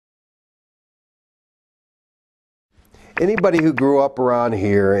Anybody who grew up around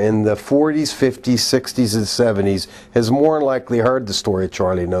here in the 40s, 50s, 60s, and 70s has more than likely heard the story of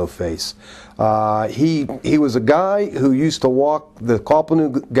Charlie No Face. He was a guy who used to walk the Copple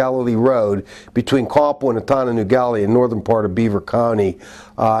New Galilee Road between Copple and Atana New Galilee in northern part of Beaver County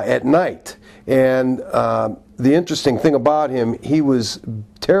at night. And the interesting thing about him, he was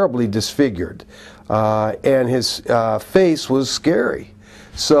terribly disfigured, and his face was scary.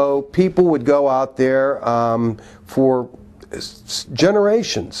 So people would go out there for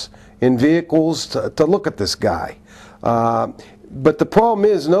generations in vehicles to look at this guy. But the problem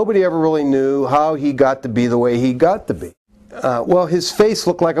is nobody ever really knew how he got to be the way he got to be. Well, his face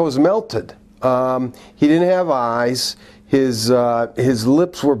looked like it was melted. He didn't have eyes. His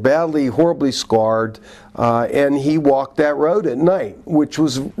lips were badly, horribly scarred, and he walked that road at night, which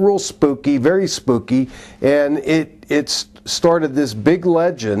was real spooky, very spooky, and it started this big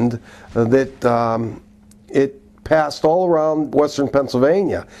legend that it passed all around western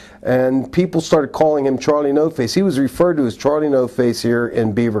Pennsylvania, and people started calling him Charlie No Face. He was referred to as Charlie No Face here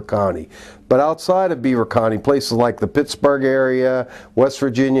in Beaver County. But outside of Beaver County, places like the Pittsburgh area, West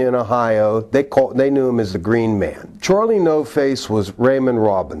Virginia and Ohio, they knew him as the Green Man. Charlie No Face was Raymond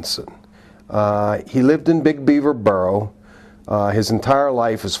Robinson. He lived in Big Beaver Borough his entire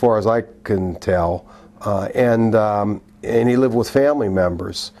life, as far as I can tell, and he lived with family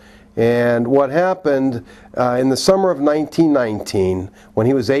members. And what happened in the summer of 1919, when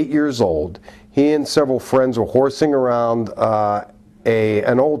he was 8 years old, he and several friends were horsing around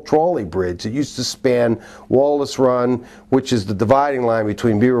an old trolley bridge that used to span Wallace Run, which is the dividing line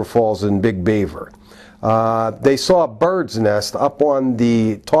between Beaver Falls and Big Beaver. They saw a bird's nest up on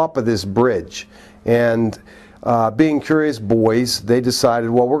the top of this bridge, and being curious boys, they decided,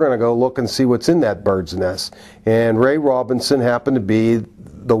 well, we're going to go look and see what's in that bird's nest. And Ray Robinson happened to be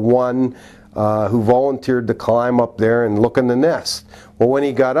the one who volunteered to climb up there and look in the nest. Well, when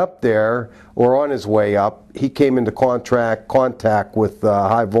he got up there, or on his way up, he came into contact with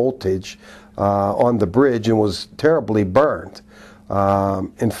high voltage on the bridge and was terribly burned.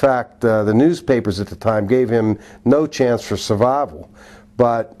 In fact, the newspapers at the time gave him no chance for survival.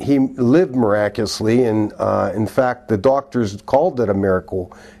 But he lived miraculously, and in fact, the doctors called it a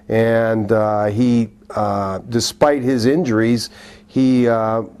miracle. And despite his injuries, he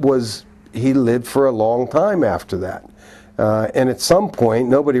lived for a long time after that. And at some point,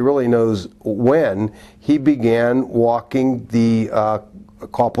 nobody really knows when, he began walking the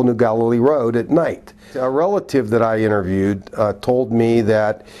Copple New Galilee Road at night. A relative that I interviewed told me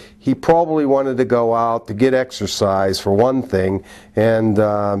that he probably wanted to go out to get exercise, for one thing, and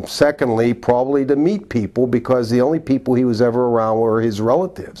secondly, probably to meet people, because the only people he was ever around were his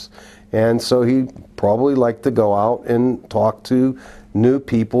relatives. And so he probably liked to go out and talk to new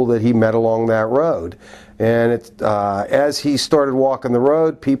people that he met along that road. And as he started walking the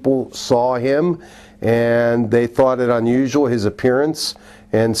road, people saw him and they thought it unusual, his appearance.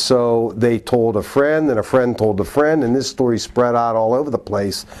 And so they told a friend, and a friend told a friend, and this story spread out all over the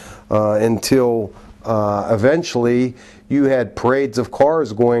place until eventually you had parades of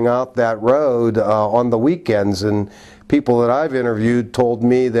cars going out that road on the weekends. And people that I've interviewed told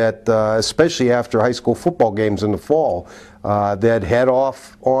me that, especially after high school football games in the fall, they'd head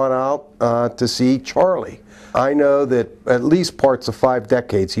off on out to see Charlie. I know that at least parts of 5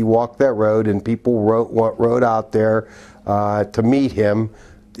 decades he walked that road, and people rode out there to meet him.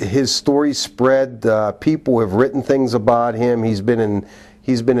 His story spread. People have written things about him. He's been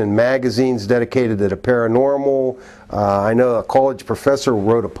in magazines dedicated to the paranormal. I know a college professor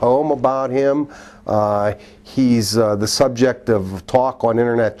wrote a poem about him. He's the subject of talk on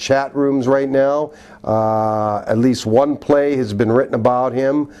internet chat rooms right now. At least one play has been written about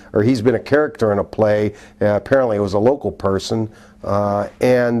him, or he's been a character in a play. Apparently it was a local person.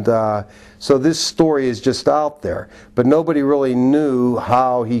 So this story is just out there. But nobody really knew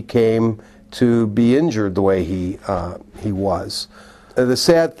how he came to be injured the way he was. The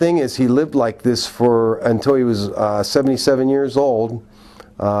sad thing is he lived like this until he was 77 years old.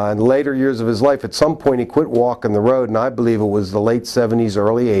 In the later years of his life, at some point he quit walking the road, and I believe it was the late 70s,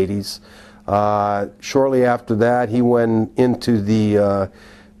 early 80s. Shortly after that, he went into the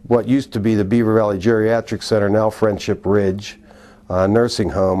what used to be the Beaver Valley Geriatric Center, now Friendship Ridge, nursing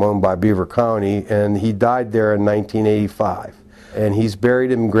home owned by Beaver County, and he died there in 1985. And he's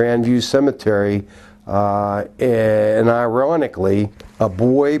buried in Grandview Cemetery. And ironically, a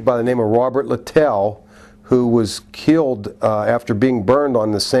boy by the name of Robert Littell, who was killed after being burned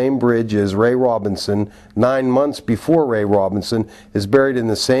on the same bridge as Ray Robinson 9 months before Ray Robinson, is buried in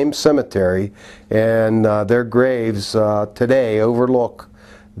the same cemetery, and their graves today overlook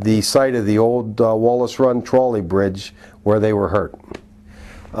the site of the old Wallace Run trolley bridge, where they were hurt.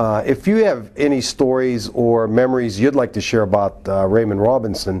 If you have any stories or memories you'd like to share about Raymond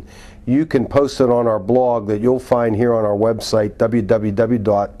Robinson, you can post it on our blog that you'll find here on our website,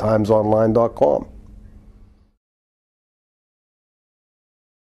 www.timesonline.com.